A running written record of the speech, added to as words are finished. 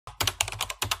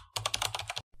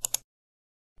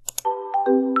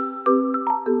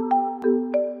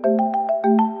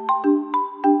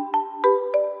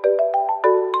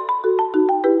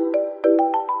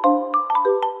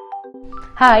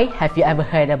Hi, have you ever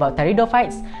heard about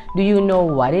Pteridophytes? Do you know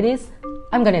what it is?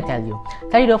 I'm gonna tell you.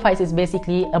 Pteridophytes is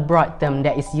basically a broad term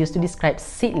that is used to describe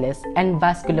seedless and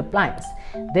vascular plants.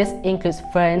 This includes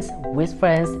ferns, with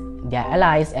ferns, their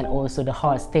allies, and also the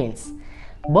horsetails.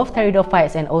 Both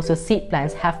Pteridophytes and also seed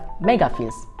plants have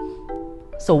megaphylls.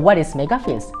 So what is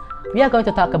megaphylls? We are going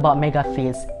to talk about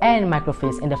megaphylls and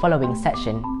microphylls in the following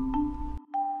section.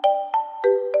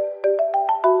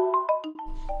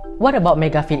 What about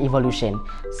megaphyll evolution?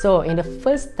 So in the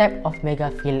first step of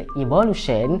megaphyll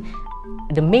evolution,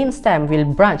 the main stem will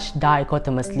branch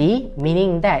dichotomously,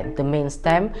 meaning that the main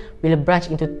stem will branch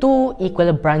into two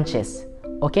equal branches.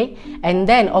 Okay, and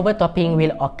then overtopping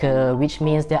will occur, which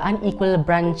means the unequal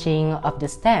branching of the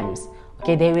stems.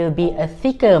 Okay, there will be a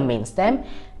thicker main stem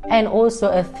and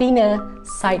also a thinner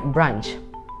side branch.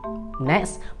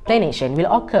 Next, planation will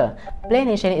occur.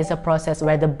 Planation is a process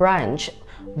where the branch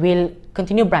will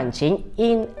continue branching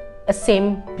in a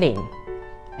same plane,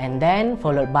 and then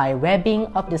followed by webbing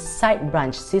of the side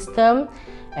branch system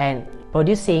and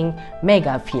producing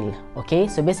megaphyll. Okay,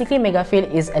 so basically megaphyll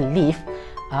is a leaf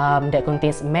that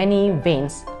contains many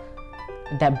veins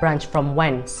that branch from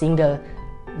one single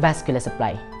vascular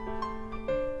supply.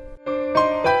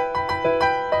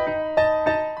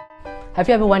 Have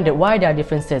you ever wondered why there are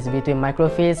differences between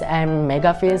microphylls and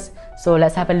megaphylls? So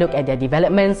let's have a look at their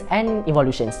developments and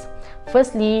evolutions.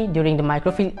 Firstly, during the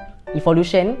microphyll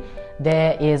evolution,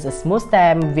 there is a smooth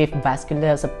stem with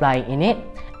vascular supply in it,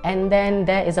 and then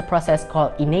there is a process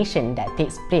called ination that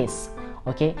takes place.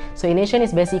 Okay, so ination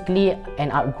is basically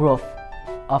an outgrowth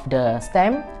of the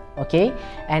stem. Okay,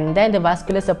 and then the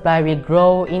vascular supply will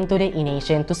grow into the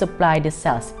ination to supply the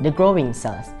cells, the growing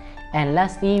cells. And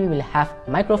lastly, we will have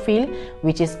microphyll,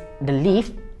 which is the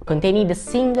leaf containing the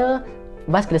single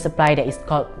vascular supply that is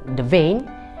called the vein,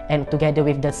 and together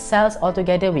with the cells all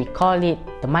together we call it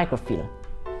the microphyll.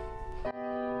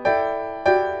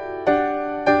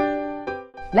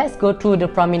 Let's go through the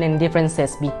prominent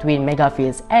differences between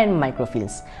megaphylls and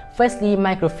microphylls. Firstly,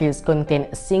 microphylls contain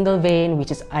a single vein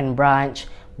which is unbranched,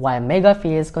 while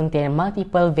megaphylls contain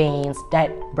multiple veins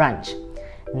that branch.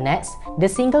 Next, the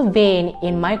single vein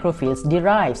in microphylls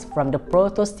derives from the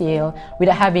protostele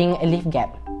without having a leaf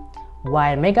gap,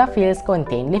 while megaphylls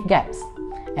contain leaf gaps.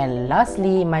 And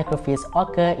lastly, microphylls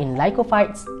occur in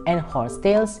lycophytes and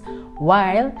horsetails,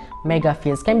 while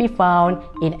megaphylls can be found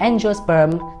in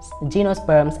angiosperms,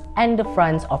 gymnosperms, and the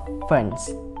fronds of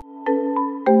ferns.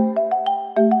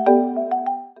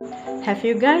 Have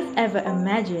you guys ever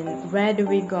imagined where do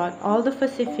we got all the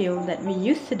fossil fuel that we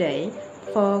use today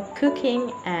for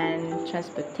cooking and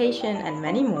transportation and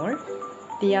many more?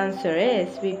 The answer is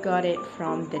we got it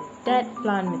from the dead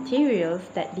plant materials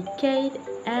that decayed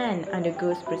and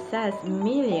undergoes process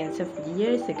millions of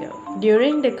years ago.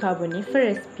 During the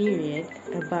Carboniferous period,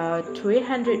 about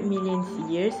 300 million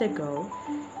years ago,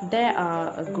 there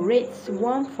are a great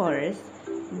swamp forest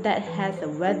that has a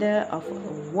weather of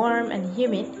warm and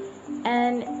humid,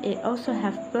 and it also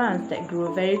have plants that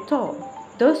grow very tall.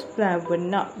 Those plants would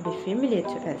not be familiar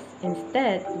to us.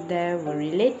 Instead, they were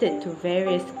related to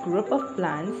various group of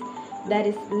plants that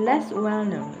is less well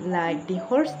known, like the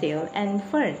horsetail and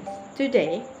ferns.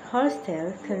 Today,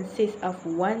 horsetail consists of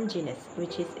one genus,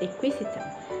 which is Equisetum,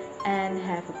 and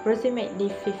have approximately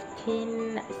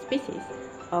 15 species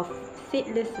of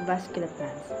seedless vascular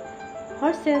plants.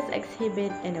 Horsetails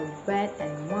exhibit in a wet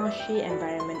and marshy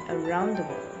environment around the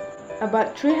world.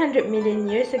 About 300 million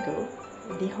years ago,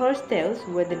 the horsetails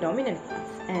were the dominant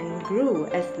plants and grew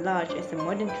as large as the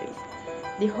modern trees.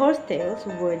 The horsetails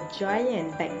were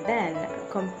giant back then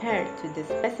compared to the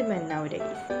specimen nowadays.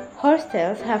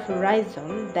 Horsetails have a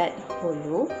rhizome that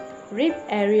hollow, rib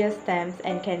area stems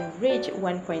and can reach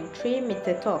 1.3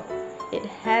 meter tall. It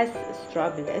has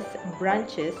strobilus,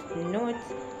 branches, nodes,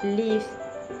 leaves,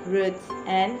 roots,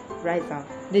 and rhizome.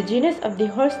 The genus of the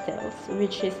horsetails,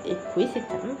 which is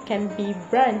Equisetum, can be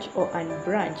branched or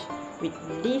unbranched,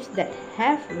 with leaves that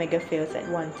have megaphylls at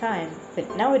one time,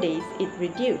 but nowadays it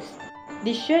reduced.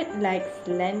 The shirt-like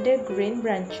slender green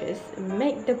branches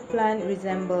make the plant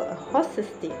resemble a horse's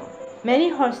tail. Many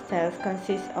horsetails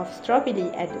consist of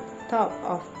strobili at the top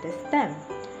of the stem,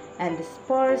 and the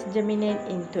spores germinate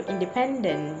into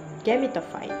independent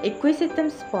gametophyte.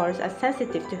 Equisetum spores are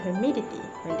sensitive to humidity.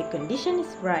 When the condition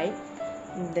is right,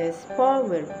 the spore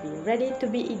will be ready to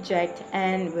be ejected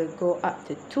and will go up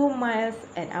to 2 miles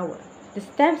an hour. The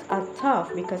stems are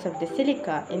tough because of the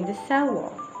silica in the cell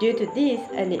wall. Due to this,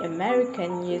 early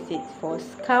Americans used it for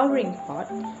scouring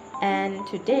pot, and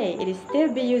today it is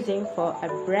still be using for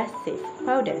abrasive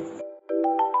powder.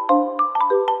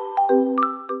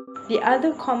 The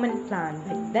other common plant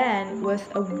back then was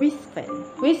a whisk fern.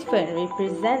 Whisk fern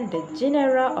represent the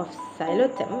genera of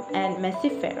Xylotum and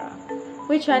Messifera,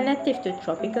 which are native to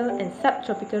tropical and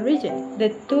subtropical regions.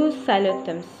 The two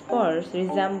Xylotum spores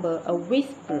resemble a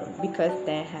whisk broom because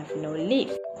they have no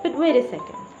leaves. But wait a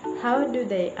second, how do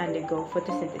they undergo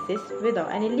photosynthesis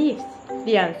without any leaves?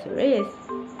 The answer is,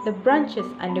 the branches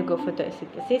undergo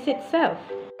photosynthesis itself.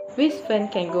 Whisk fern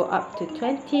can go up to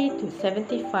 20 to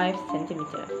 75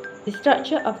 centimeters. The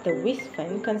structure of the whisk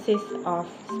fern consists of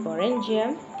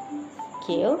sporangium,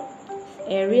 scale,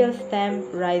 aerial stem,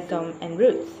 rhizome, and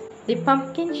roots. The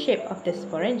pumpkin shape of the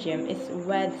sporangium is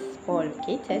where the spore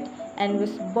located and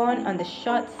was borne on the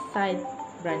short side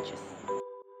branches.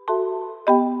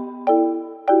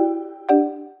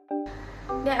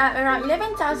 There are around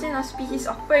 11,000 of species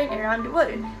of fern around the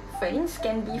world. Ferns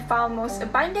can be found most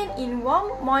abundant in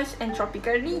warm, moist, and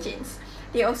tropical regions.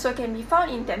 They also can be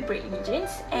found in temperate regions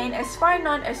and as far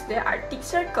north as the Arctic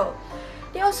Circle.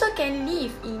 They also can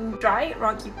live in dry,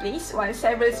 rocky places, while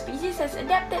several species has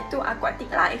adapted to aquatic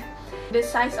life. The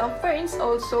size of ferns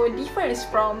also differs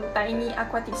from tiny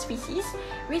aquatic species,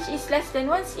 which is less than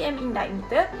 1 cm in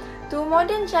diameter, to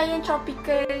modern giant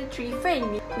tropical tree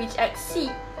fern, which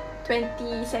exceed 20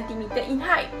 cm in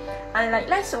height.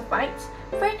 Unlike lysophytes,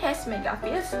 fern has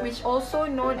megaphylls, which also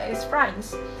known as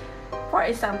fronds. For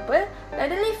example,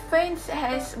 leatherleaf ferns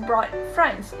has broad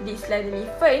fronds. These leatherleaf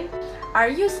ferns are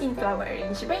used in flower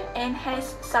arrangement and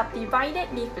has subdivided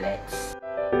leaflets.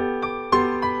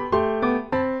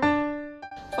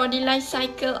 For the life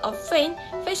cycle of fern,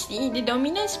 firstly, the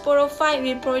dominant sporophyte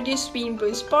will produce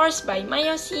wind-blown spores by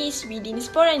meiosis within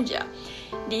sporangia.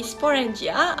 These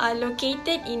sporangia are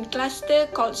located in cluster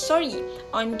called sori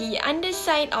on the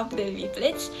underside of the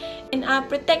leaflets and are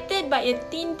protected by a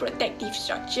thin protective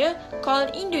structure called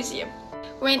indusium.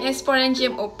 When a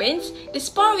sporangium opens, the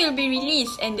spore will be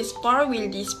released and the spore will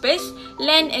disperse,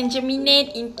 land and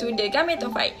germinate into the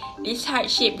gametophyte. This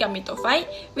heart-shaped gametophyte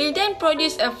will then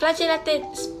produce a flagellated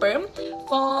sperm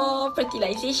for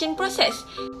fertilization process.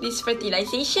 This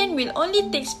fertilization will only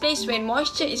take place when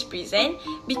moisture is present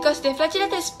because the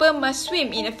flagellated sperm must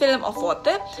swim in a film of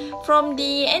water from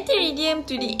the antheridium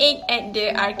to the egg at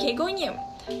the archegonium.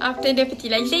 After the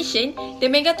fertilization, the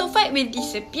megatophyte will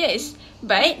disappear,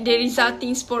 but the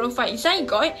resulting sporophyte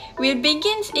zygote will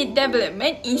begin its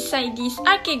development inside this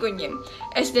archegonium.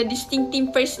 As the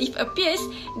distinctive first leaf appears,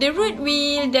 the root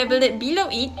will develop below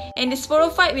it and the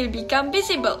sporophyte will become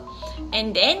visible.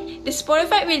 And then, the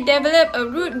sporophyte will develop a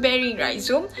root-bearing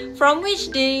rhizome from which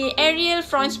the aerial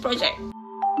fronds project.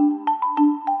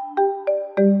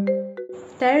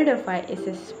 Pteridophyte is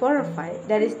a sporophyte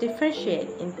that is differentiated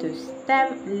into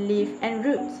stem, leaf, and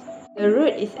roots. The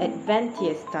root is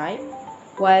adventitious type,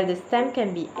 while the stem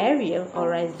can be aerial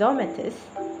or rhizomatous.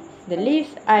 The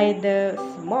leaves are either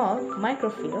small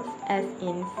microphyls, as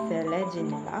in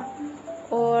Selaginella,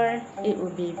 or it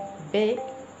would be big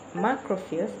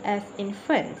macrophyls, as in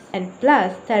ferns. And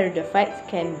plus, pteridophytes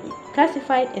can be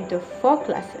classified into 4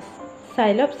 classes: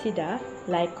 Psilopsida,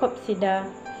 Lycopsida,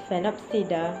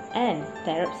 Phenopsida, and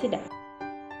Pteropsida.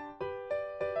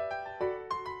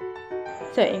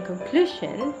 So in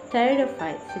conclusion,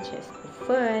 pteridophytes such as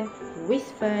fern,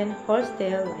 whisk fern,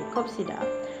 horsetail, Lycopsida,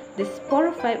 the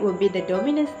sporophyte will be the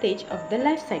dominant stage of the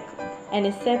life cycle and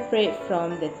is separate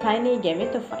from the tiny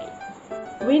gametophyte.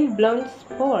 Wind-blown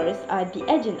spores are the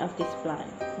agent of this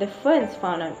plant. The ferns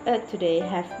found on Earth today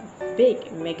have big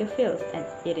megaphylls and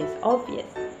it is obvious,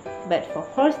 but for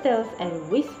horsetails and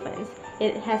whisk ferns,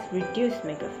 it has reduced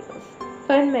megaphylls.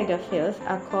 Fern megaphylls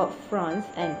are called fronds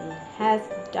and it has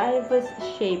diverse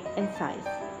shape and size.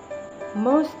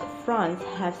 Most fronds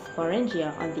have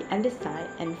sporangia on the underside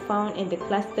and found in the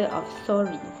cluster of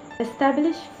sori.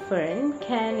 Established fern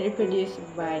can reproduce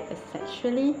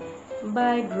asexually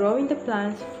by growing the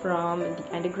plants from the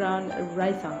underground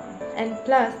rhizome. And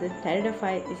plus, the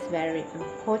pteridophyte is very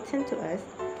important to us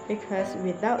because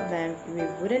without them, we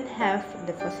wouldn't have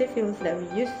the fossil fuels that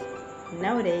we use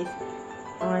nowadays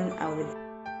on our.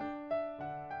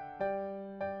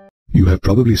 You have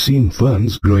probably seen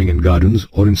ferns growing in gardens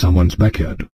or in someone's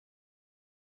backyard.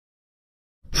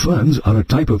 Ferns are a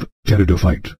type of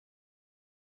pteridophyte.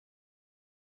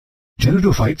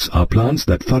 Pteridophytes are plants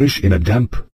that flourish in a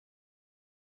damp,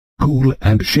 cool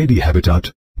and shady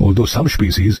habitat, although some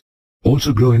species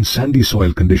also grow in sandy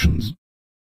soil conditions.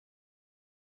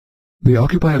 They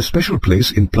occupy a special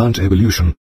place in plant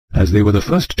evolution as they were the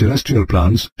first terrestrial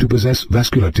plants to possess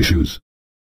vascular tissues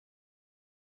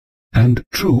and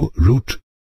true root,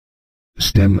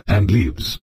 stem and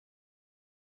leaves.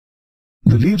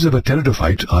 The leaves of a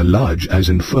pteridophyte are large as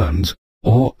in ferns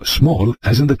or small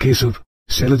as in the case of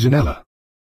Selaginella.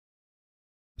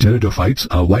 Pteridophytes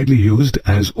are widely used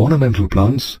as ornamental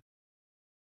plants,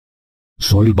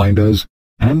 soil binders,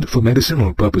 and for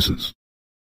medicinal purposes.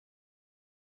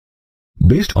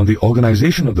 Based on the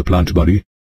organization of the plant body,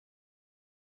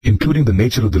 including the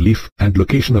nature of the leaf and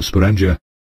location of sporangia,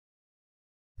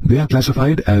 they are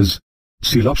classified as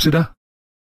Coelopsida,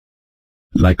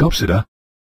 Lycopsida,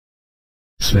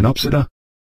 Sphenopsida,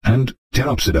 and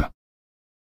Pteropsida.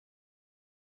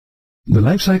 The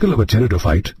life cycle of a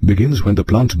pteridophyte begins when the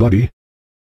plant body,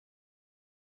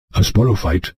 a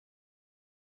sporophyte,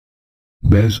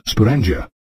 bears sporangia,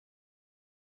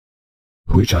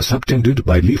 which are subtended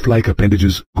by leaf-like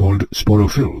appendages called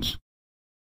sporophylls.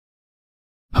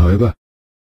 However,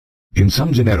 in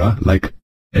some genera like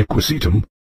Equisetum,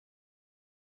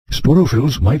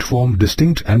 sporophylls might form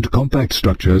distinct and compact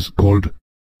structures called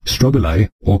strobili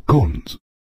or cones.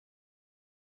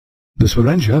 The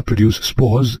sporangia produce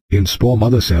spores in spore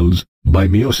mother cells by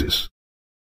meiosis,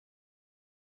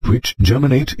 which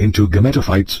germinate into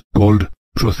gametophytes called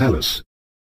prothallus,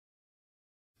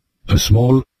 a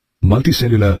small,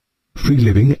 multicellular,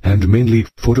 free-living and mainly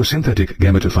photosynthetic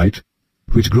gametophyte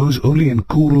which grows only in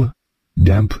cool,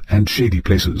 damp and shady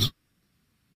places.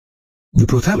 The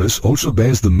prothallus also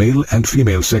bears the male and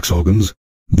female sex organs,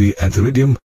 the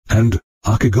antheridium and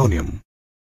archegonium.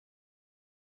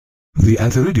 The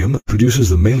antheridium produces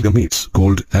the male gametes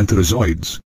called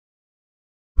antherozoids,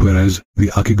 whereas the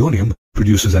archegonium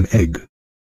produces an egg.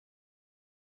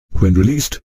 When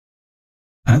released,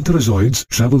 antherozoids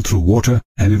travel through water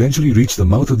and eventually reach the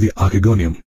mouth of the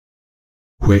archegonium,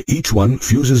 where each one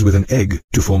fuses with an egg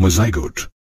to form a zygote.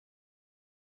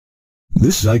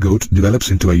 This zygote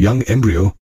develops into a young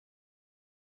embryo,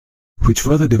 which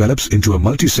further develops into a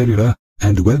multicellular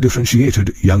and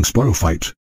well-differentiated young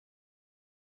sporophyte,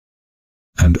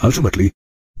 and ultimately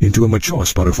into a mature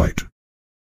sporophyte.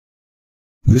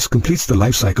 This completes the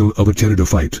life cycle of a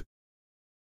pteridophyte,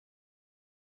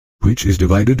 which is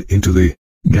divided into the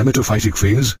gametophytic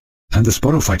phase and the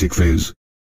sporophytic phase,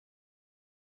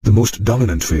 the most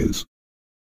dominant phase.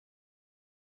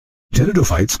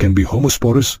 Pteridophytes can be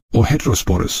homosporous or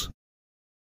heterosporous.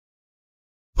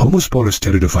 Homosporous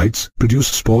pteridophytes produce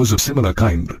spores of similar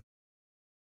kind,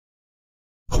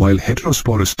 while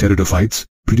heterosporous pteridophytes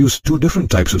produce two different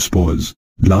types of spores,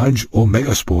 large or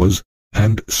megaspores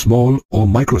and small or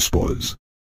microspores.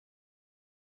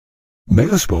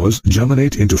 Megaspores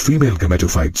germinate into female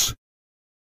gametophytes,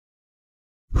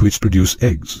 which produce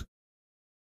eggs,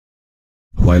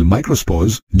 while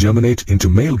microspores germinate into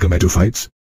male gametophytes,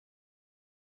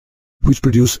 which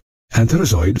produce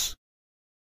antherozoids.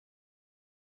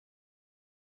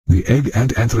 The egg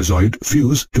and antherozoid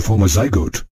fuse to form a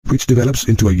zygote, which develops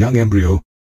into a young embryo,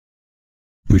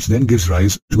 which then gives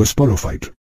rise to a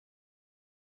sporophyte.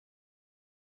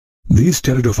 These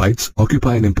pteridophytes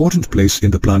occupy an important place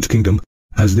in the plant kingdom,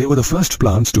 as they were the first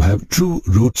plants to have true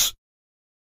roots,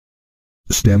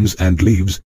 stems and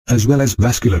leaves, as well as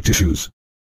vascular tissues.